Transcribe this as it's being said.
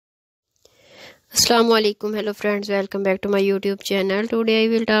Assalamu alaikum. Hello friends, welcome back to my YouTube channel. Today I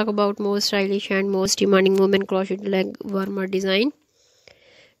will talk about most stylish and most demanding women crochet leg warmer design.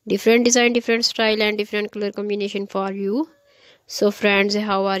 Different design, different style and different color combination for you. So friends,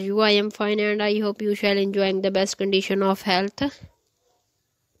 how are you? I am fine and I hope you shall enjoying the best condition of health.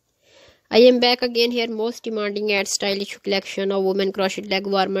 I am back again here, most demanding and stylish collection of women crochet leg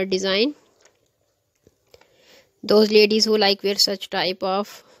warmer design. Those ladies who like wear such type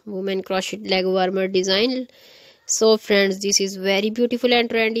of women crochet leg warmer design. So friends, this is very beautiful and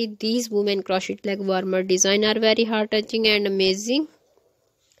trendy. These women crochet leg warmer design are very heart touching and amazing.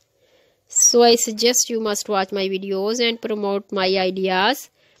 So I suggest you must watch my videos and promote my ideas.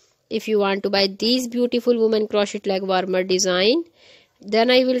 If you want to buy these beautiful women crochet leg warmer design, then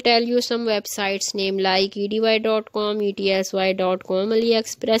I will tell you some websites name like edy.com, etsly.com,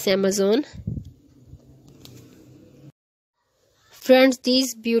 AliExpress, Amazon. Friends,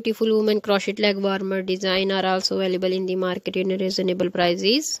 these beautiful women crochet leg warmer design are also available in the market in reasonable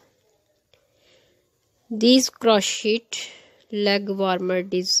prices. These crochet leg warmer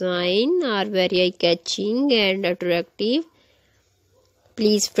design are very eye-catching and attractive.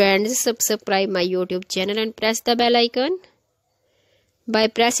 Please friends, subscribe my YouTube channel and press the bell icon. By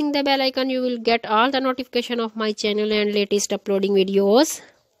pressing the bell icon, you will get all the notification of my channel and latest uploading videos.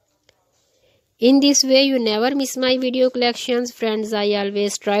 In this way, you never miss my video collections. Friends, I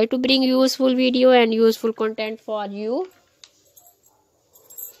always try to bring useful video and useful content for you.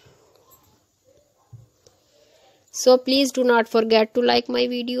 So please do not forget to like my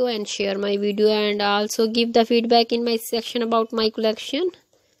video and share my video and also give the feedback in my section about my collection.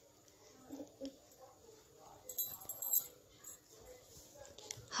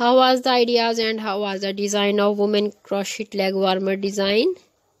 How was the ideas and how was the design of women crochet leg warmer design?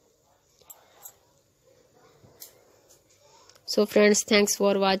 So friends, thanks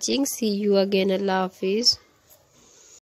for watching. See you again. Allah Hafiz.